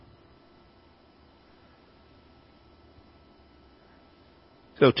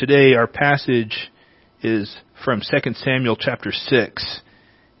So today our passage is from 2 Samuel chapter 6.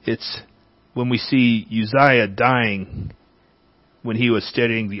 It's when we see Uzziah dying when he was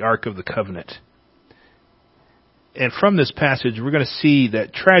steadying the Ark of the Covenant. And from this passage we're going to see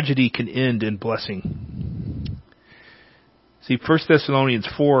that tragedy can end in blessing. See, 1 Thessalonians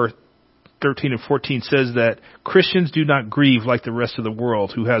 4:13 and 14 says that Christians do not grieve like the rest of the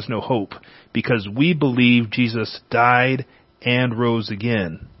world who has no hope, because we believe Jesus died and rose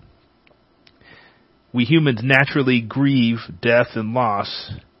again. We humans naturally grieve death and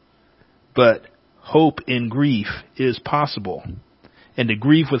loss, but hope in grief is possible. And to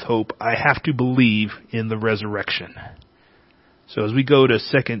grieve with hope, I have to believe in the resurrection. So as we go to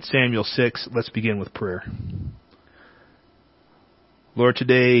 2 Samuel 6, let's begin with prayer. Lord,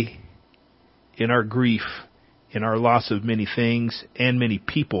 today, in our grief, in our loss of many things and many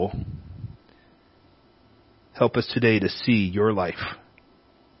people, help us today to see your life.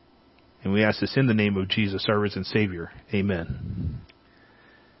 And we ask this in the name of Jesus, our risen Savior. Amen.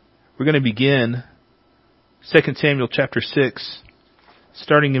 We're going to begin 2 Samuel chapter 6,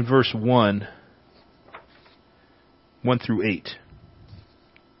 starting in verse 1 through 8. It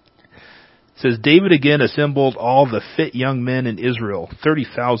says, David again assembled all the fit young men in Israel,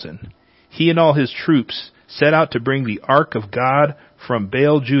 30,000. He and all his troops set out to bring the ark of God from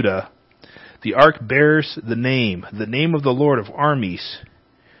Baal Judah. The ark bears the name of the Lord of armies,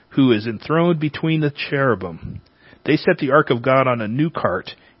 who is enthroned between the cherubim. They set the ark of God on a new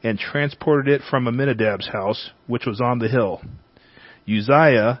cart and transported it from Aminadab's house, which was on the hill.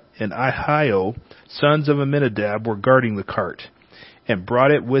 Uzziah and Ahio, sons of Aminadab, were guarding the cart, and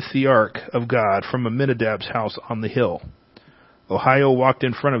brought it with the ark of God from Aminadab's house on the hill. Ahio walked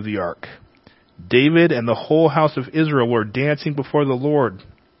in front of the ark. David and the whole house of Israel were dancing before the Lord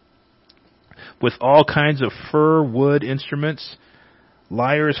with all kinds of fir wood instruments,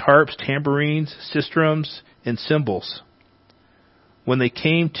 lyres, harps, tambourines, sistrums, and cymbals. When they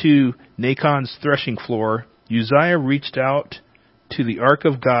came to Nachon's threshing floor, Uzziah reached out to the ark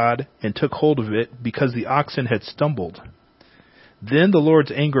of God and took hold of it because the oxen had stumbled. Then the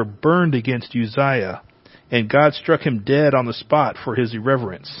Lord's anger burned against Uzziah, and God struck him dead on the spot for his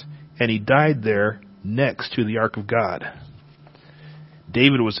irreverence, and he died there next to the ark of God.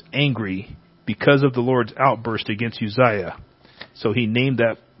 David was angry because of the Lord's outburst against Uzziah, so he named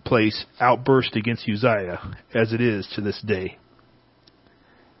that place Outburst Against Uzziah, as it is to this day.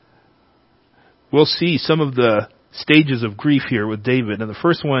 We'll see some of the stages of grief here with David, and the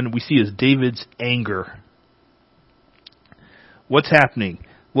first one we see is David's anger. What's happening?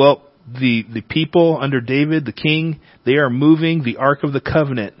 Well, the people under David, the king, they are moving the Ark of the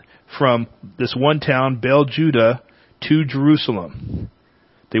Covenant from this one town, Baal Judah, to Jerusalem.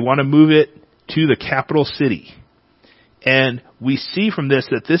 They want to move it to the capital city. And we see from this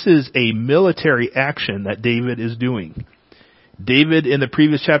that this is a military action that David is doing. David, in the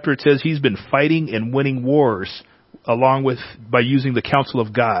previous chapter, it says he's been fighting and winning wars by using the counsel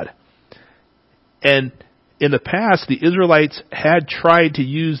of God. And in the past, the Israelites had tried to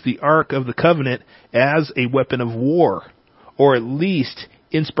use the Ark of the Covenant as a weapon of war, or at least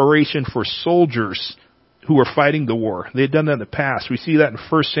inspiration for soldiers who were fighting the war. They had done that in the past. We see that in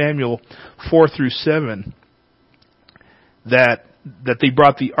 1 Samuel 4 through 7, that they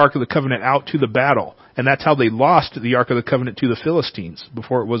brought the Ark of the Covenant out to the battle. And that's how they lost the Ark of the Covenant to the Philistines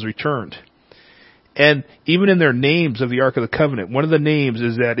before it was returned. And even in their names of the Ark of the Covenant, one of the names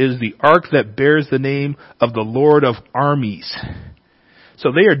is that it is the Ark that bears the name of the Lord of armies.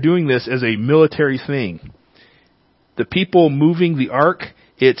 So they are doing this as a military thing. The people moving the Ark,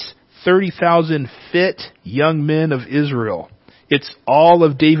 it's 30,000 fit young men of Israel. It's all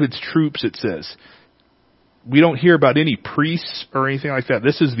of David's troops, it says. We don't hear about any priests or anything like that.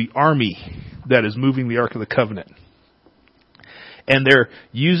 This is the army that is moving the Ark of the Covenant. And they're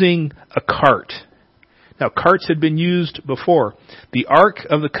using a cart. Now, carts had been used before. The Ark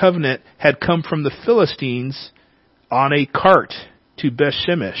of the Covenant had come from the Philistines on a cart to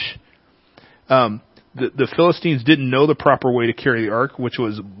Beth-Shemesh. The Philistines didn't know the proper way to carry the ark, which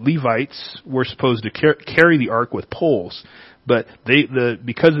was Levites were supposed to carry the ark with poles. But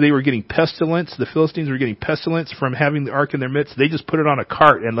because they were getting pestilence, the Philistines were getting pestilence from having the ark in their midst, they just put it on a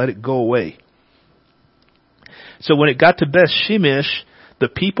cart and let it go away. So when it got to Beth-Shemesh, the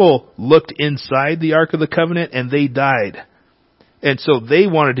people looked inside the Ark of the Covenant and they died. And so they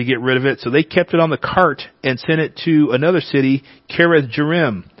wanted to get rid of it, so they kept it on the cart and sent it to another city, Kirjath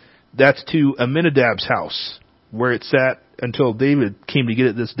Jearim. That's to Aminadab's house, where it sat until David came to get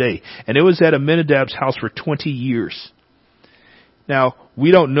it this day. And it was at Aminadab's house for 20 years. Now,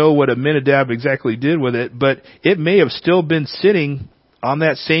 we don't know what Aminadab exactly did with it, but it may have still been sitting on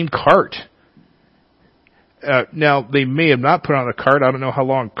that same cart. Now, they may have not put on a cart. I don't know how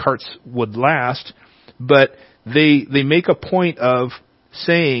long carts would last, but they make a point of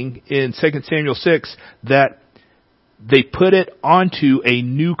saying in 2 Samuel 6 that they put it onto a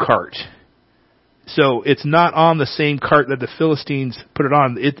new cart. So it's not on the same cart that the Philistines put it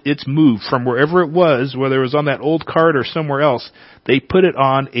on. It's moved from wherever it was, whether it was on that old cart or somewhere else. They put it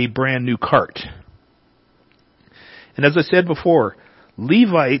on a brand new cart. And as I said before,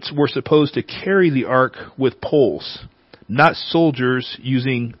 Levites were supposed to carry the ark with poles, not soldiers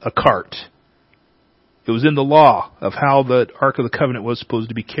using a cart. It was in the law of how the Ark of the Covenant was supposed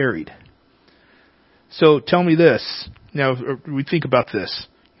to be carried. So tell me this. Now, we think about this.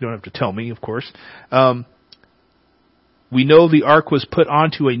 You don't have to tell me, of course. We know the ark was put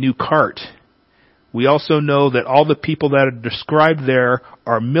onto a new cart. We also know that all the people that are described there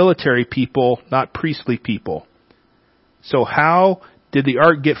are military people, not priestly people. So how did the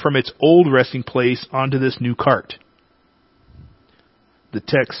ark get from its old resting place onto this new cart? The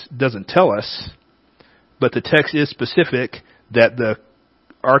text doesn't tell us, but the text is specific that the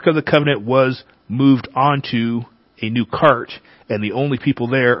Ark of the Covenant was moved onto a new cart, and the only people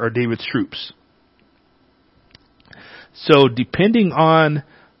there are David's troops. So depending on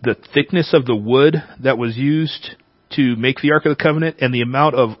the thickness of the wood that was used to make the Ark of the Covenant and the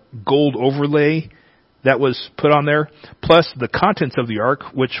amount of gold overlay that was put on there, plus the contents of the ark,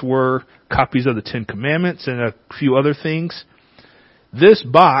 which were copies of the Ten Commandments and a few other things, this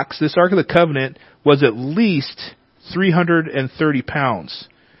box, this Ark of the Covenant, was at least 330 pounds.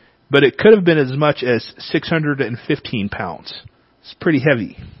 But it could have been as much as 615 pounds. It's pretty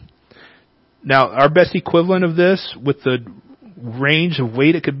heavy. Now, our best equivalent of this, with the range of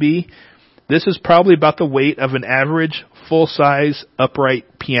weight it could be, this is probably about the weight of an average full-size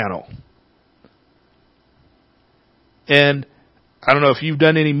upright piano. And I don't know if you've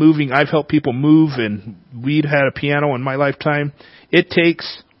done any moving. I've helped people move, and we'd had a piano in my lifetime. It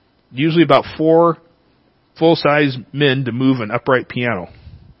takes usually about 4 full-size men to move an upright piano.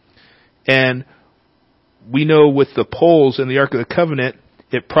 And we know with the poles in the Ark of the Covenant,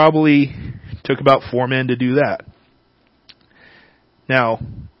 it probably took about 4 men to do that. Now,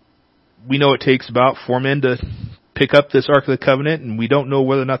 we know it takes about 4 men to pick up this Ark of the Covenant, and we don't know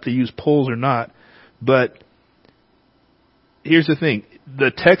whether or not they use poles or not. But here's the thing.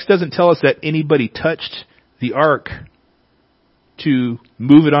 The text doesn't tell us that anybody touched the ark to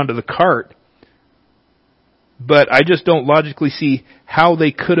move it onto the cart. But I just don't logically see how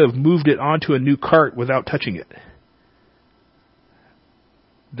they could have moved it onto a new cart without touching it.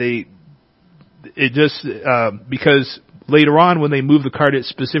 Because later on when they move the cart, it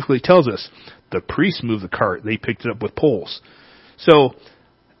specifically tells us the priests moved the cart. They picked it up with poles. So,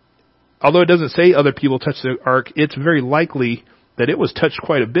 although it doesn't say other people touched the ark, it's very likely that it was touched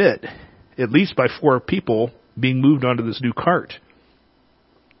quite a bit, at least by 4 people being moved onto this new cart.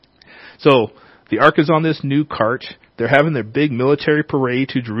 So, the ark is on this new cart. They're having their big military parade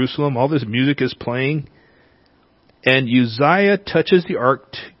to Jerusalem. All this music is playing. And Uzziah touches the ark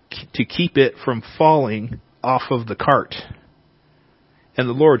to keep it from falling off of the cart. And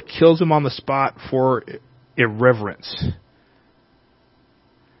the Lord kills him on the spot for irreverence.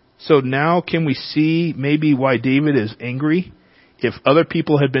 So now can we see maybe why David is angry? If other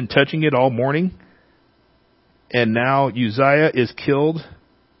people had been touching it all morning, and now Uzziah is killed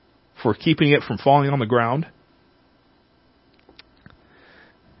for keeping it from falling on the ground.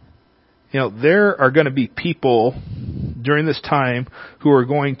 You know, there are going to be people during this time who are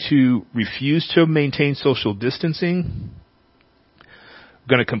going to refuse to maintain social distancing,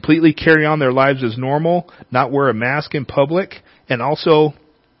 going to completely carry on their lives as normal, not wear a mask in public, and also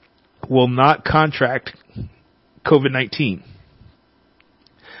will not contract COVID-19.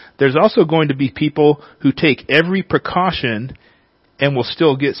 There's also going to be people who take every precaution and will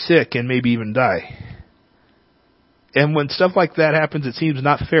still get sick and maybe even die. And when stuff like that happens, it seems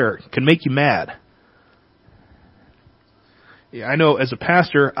not fair. It can make you mad. Yeah, I know as a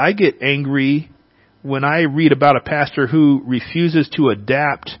pastor, I get angry when I read about a pastor who refuses to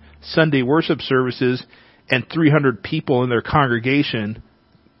adapt Sunday worship services and 300 people in their congregation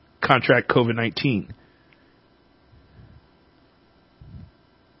contract COVID-19.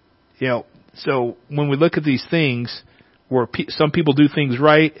 You know, so when we look at these things where some people do things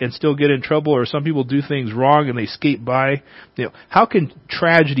right and still get in trouble, or some people do things wrong and they skate by, you know, how can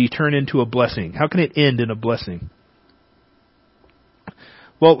tragedy turn into a blessing? How can it end in a blessing?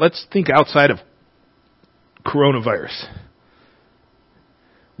 Well, let's think outside of coronavirus.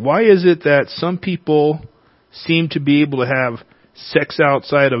 Why is it that some people seem to be able to have sex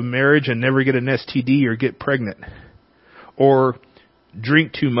outside of marriage and never get an STD or get pregnant? Or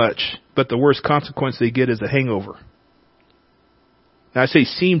drink too much, but the worst consequence they get is a hangover. Now I say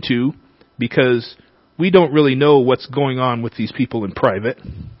seem to because we don't really know what's going on with these people in private,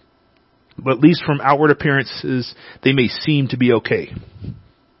 but at least from outward appearances, they may seem to be okay.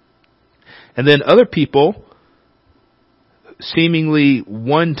 And then other people, seemingly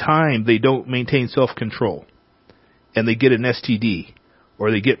one time they don't maintain self-control and they get an STD,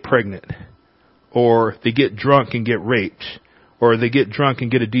 or they get pregnant, or they get drunk and get raped, or they get drunk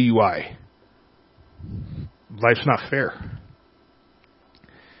and get a DUI. Life's not fair.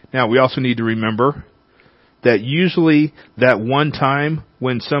 Now, we also need to remember that usually that one time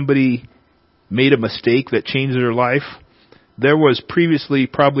when somebody made a mistake that changed their life, there was previously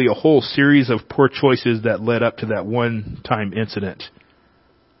probably a whole series of poor choices that led up to that one-time incident.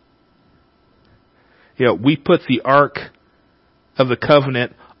 We put the Ark of the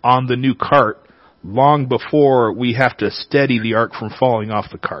Covenant on the new cart long before we have to steady the ark from falling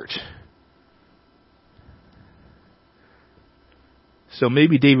off the cart. So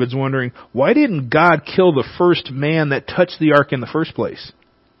maybe David's wondering, why didn't God kill the first man that touched the ark in the first place?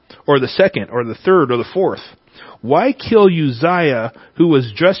 Or the second, or the third, or the fourth? Why kill Uzziah, who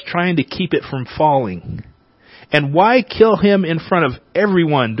was just trying to keep it from falling? And why kill him in front of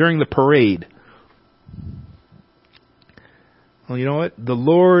everyone during the parade? Well, you know what? The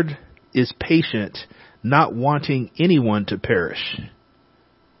Lord is patient, not wanting anyone to perish.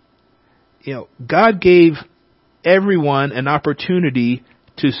 God gave everyone an opportunity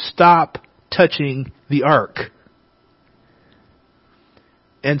to stop touching the ark.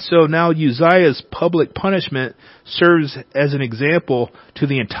 And so now Uzziah's public punishment serves as an example to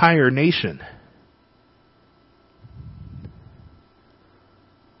the entire nation.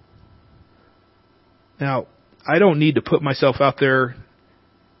 Now, I don't need to put myself out there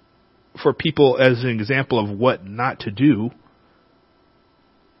for people as an example of what not to do.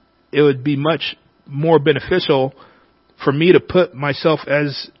 It would be much more beneficial for me to put myself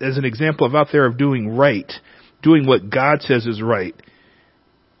as an example of out there of doing right, doing what God says is right,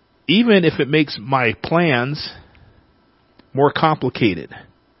 even if it makes my plans more complicated.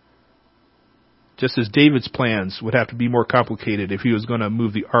 Just as David's plans would have to be more complicated if he was going to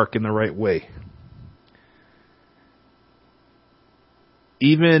move the ark in the right way.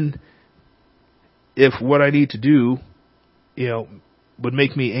 Even if what I need to do, would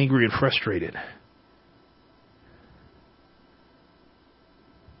make me angry and frustrated.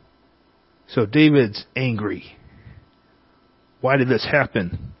 So David's angry. Why did this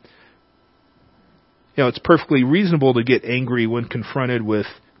happen? It's perfectly reasonable to get angry when confronted with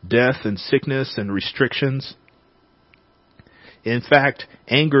death and sickness and restrictions. In fact,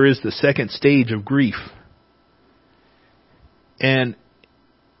 anger is the second stage of grief. And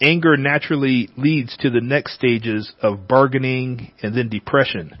anger naturally leads to the next stages of bargaining and then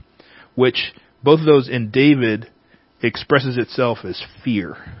depression, which both of those in David expresses itself as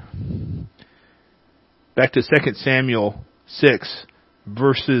fear. Back to 2 Samuel 6,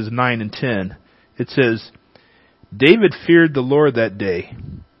 verses 9 and 10. It says, David feared the Lord that day.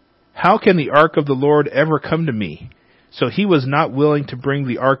 How can the ark of the Lord ever come to me? So he was not willing to bring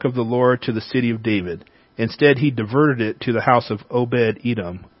the ark of the Lord to the city of David. Instead, he diverted it to the house of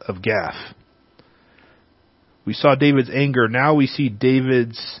Obed-Edom of Gath. We saw David's anger. Now we see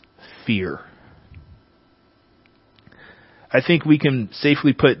David's fear. I think we can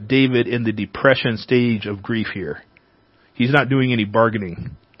safely put David in the depression stage of grief here. He's not doing any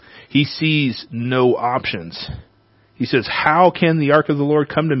bargaining. He sees no options. He says, how can the ark of the Lord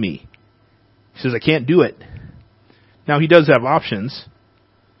come to me? He says, I can't do it. Now he does have options.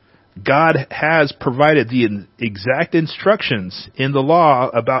 God has provided the exact instructions in the law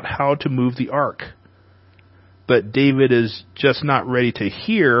about how to move the ark. But David is just not ready to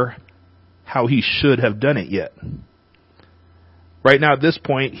hear how he should have done it yet. Right now at this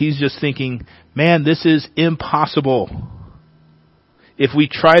point, he's just thinking, man, this is impossible. If we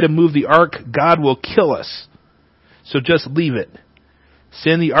try to move the ark, God will kill us. So just leave it.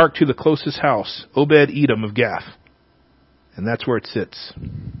 Send the ark to the closest house, Obed-Edom of Gath. And that's where it sits.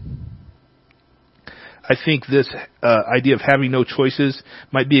 I think this idea of having no choices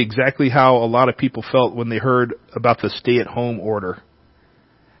might be exactly how a lot of people felt when they heard about the stay-at-home order.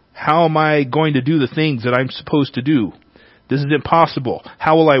 How am I going to do the things that I'm supposed to do? This is impossible.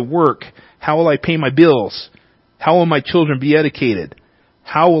 How will I work? How will I pay my bills? How will my children be educated?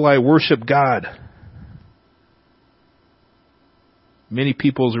 How will I worship God? Many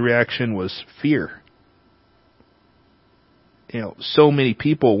people's reaction was fear. So many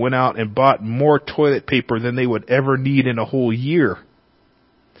people went out and bought more toilet paper than they would ever need in a whole year.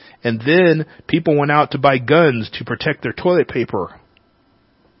 And then people went out to buy guns to protect their toilet paper.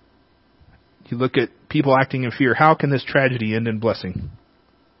 You look at people acting in fear. How can this tragedy end in blessing?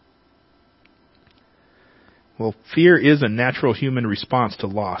 Well, fear is a natural human response to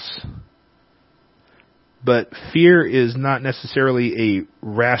loss. But fear is not necessarily a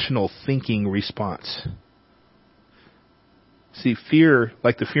rational thinking response. See, fear,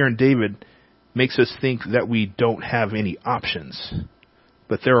 like the fear in David, makes us think that we don't have any options.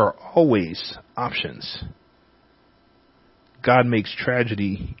 But there are always options. God makes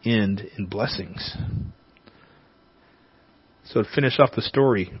tragedy end in blessings. So to finish off the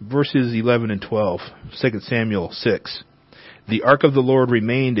story, verses 11 and 12, 2 Samuel 6. The ark of the Lord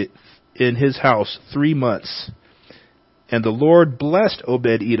remained in his house 3 months, and the Lord blessed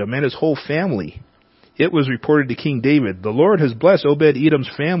Obed-Edom and his whole family. It was reported to King David, the Lord has blessed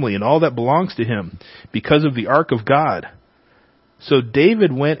Obed-Edom's family and all that belongs to him because of the ark of God. So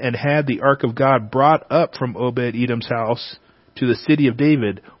David went and had the ark of God brought up from Obed-Edom's house to the city of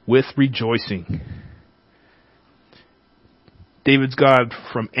David with rejoicing. David's gone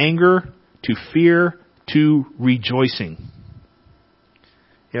from anger to fear to rejoicing.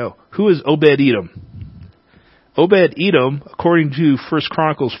 Who is Obed-Edom? Obed-Edom, according to 1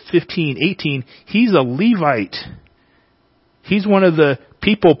 Chronicles 15:18, he's a Levite. He's one of the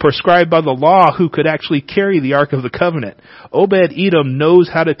people prescribed by the law who could actually carry the Ark of the Covenant. Obed-Edom knows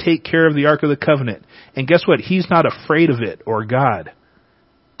how to take care of the Ark of the Covenant. And guess what? He's not afraid of it or God,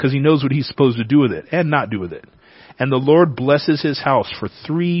 because he knows what he's supposed to do with it and not do with it. And the Lord blesses his house for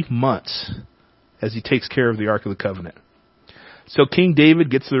 3 months as he takes care of the Ark of the Covenant. So King David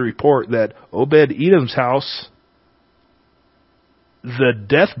gets the report that Obed-Edom's house, the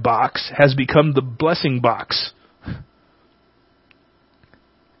death box, has become the blessing box.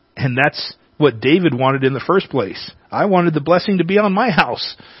 And that's what David wanted in the first place. I wanted the blessing to be on my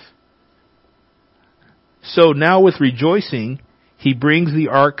house. So now with rejoicing, he brings the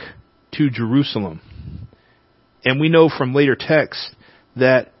ark to Jerusalem. And we know from later texts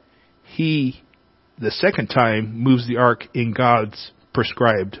that he, the second time, moves the ark in God's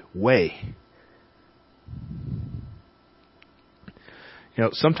prescribed way.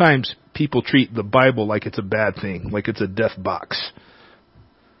 Sometimes people treat the Bible like it's a bad thing, like it's a death box.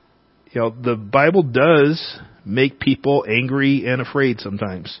 The Bible does make people angry and afraid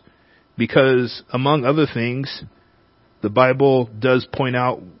sometimes, because among other things, the Bible does point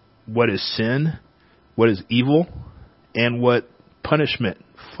out what is sin, what is evil, and what punishment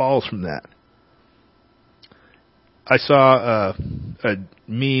falls from that. I saw a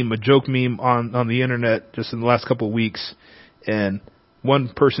joke meme on the internet just in the last couple of weeks, and one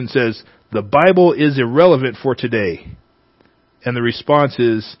person says, the Bible is irrelevant for today. And the response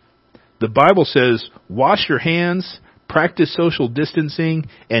is, the Bible says, wash your hands, practice social distancing,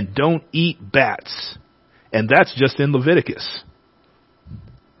 and don't eat bats. And that's just in Leviticus.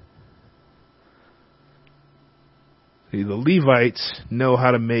 See, the Levites know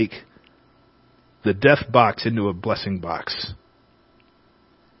how to make the death box into a blessing box.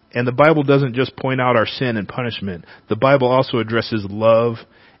 And the Bible doesn't just point out our sin and punishment. The Bible also addresses love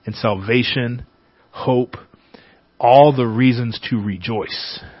and salvation, hope, all the reasons to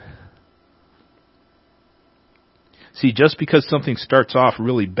rejoice. See, just because something starts off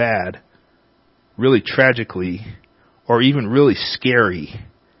really bad, really tragically, or even really scary,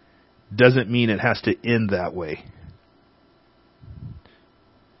 doesn't mean it has to end that way.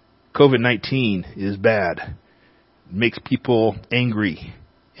 COVID-19 is bad. It makes people angry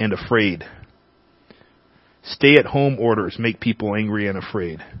and afraid. Stay-at-home orders make people angry and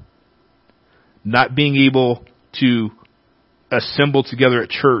afraid. Not being able to assemble together at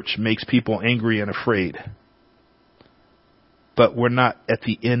church makes people angry and afraid. But we're not at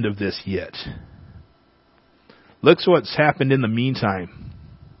the end of this yet. Look what's happened in the meantime.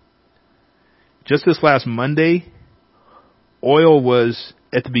 Just this last Monday,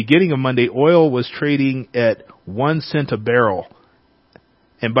 at the beginning of Monday, oil was trading at 1 cent a barrel.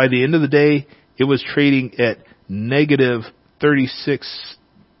 And by the end of the day, it was trading at negative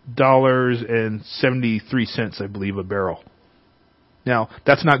 $36.73, I believe, a barrel. Now,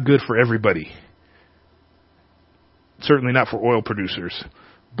 that's not good for everybody. Certainly not for oil producers.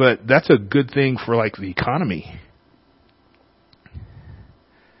 But that's a good thing for, the economy.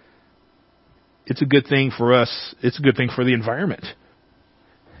 It's a good thing for us. It's a good thing for the environment.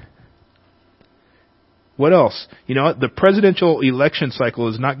 What else? The presidential election cycle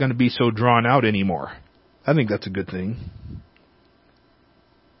is not going to be so drawn out anymore. I think that's a good thing.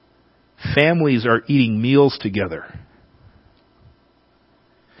 Families are eating meals together.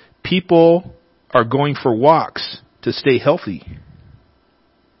 People are going for walks to stay healthy.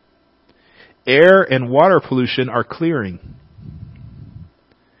 Air and water pollution are clearing.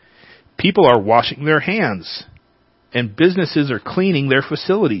 People are washing their hands, and businesses are cleaning their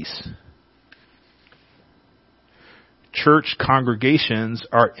facilities. Church congregations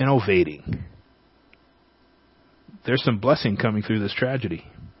are innovating. There's some blessing coming through this tragedy.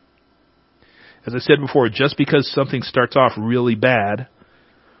 As I said before, just because something starts off really bad,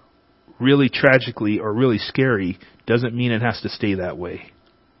 really tragically, or really scary, doesn't mean it has to stay that way.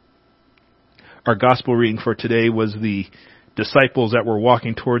 Our gospel reading for today was the disciples that were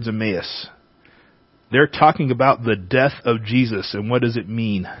walking towards Emmaus. They're talking about the death of Jesus and what does it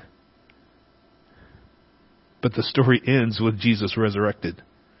mean. But the story ends with Jesus resurrected.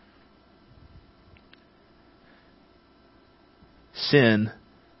 Sin,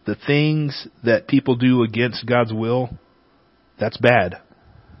 the things that people do against God's will, that's bad.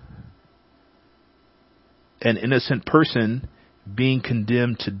 An innocent person being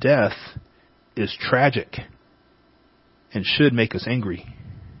condemned to death is tragic and should make us angry.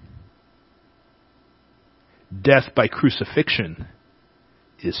 Death by crucifixion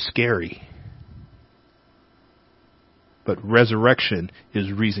is scary. But resurrection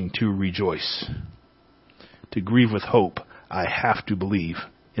is reason to rejoice. To grieve with hope, I have to believe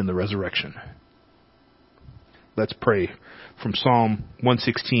in the resurrection. Let's pray from Psalm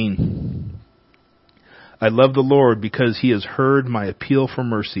 116. I love the Lord because he has heard my appeal for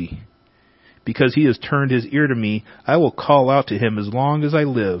mercy. Because he has turned his ear to me, I will call out to him as long as I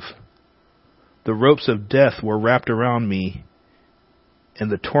live. The ropes of death were wrapped around me,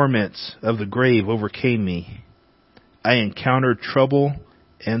 and the torments of the grave overcame me. I encountered trouble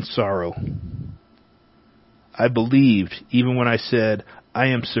and sorrow. I believed even when I said, I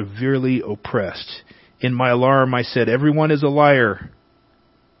am severely oppressed. In my alarm I said, everyone is a liar.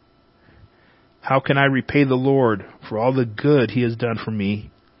 How can I repay the Lord for all the good he has done for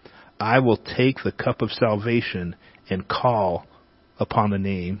me? I will take the cup of salvation and call upon the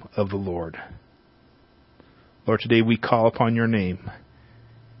name of the Lord. Lord, today we call upon your name.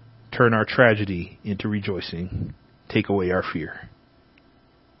 Turn our tragedy into rejoicing. Take away our fear.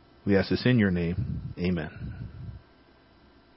 We ask this in your name. Amen.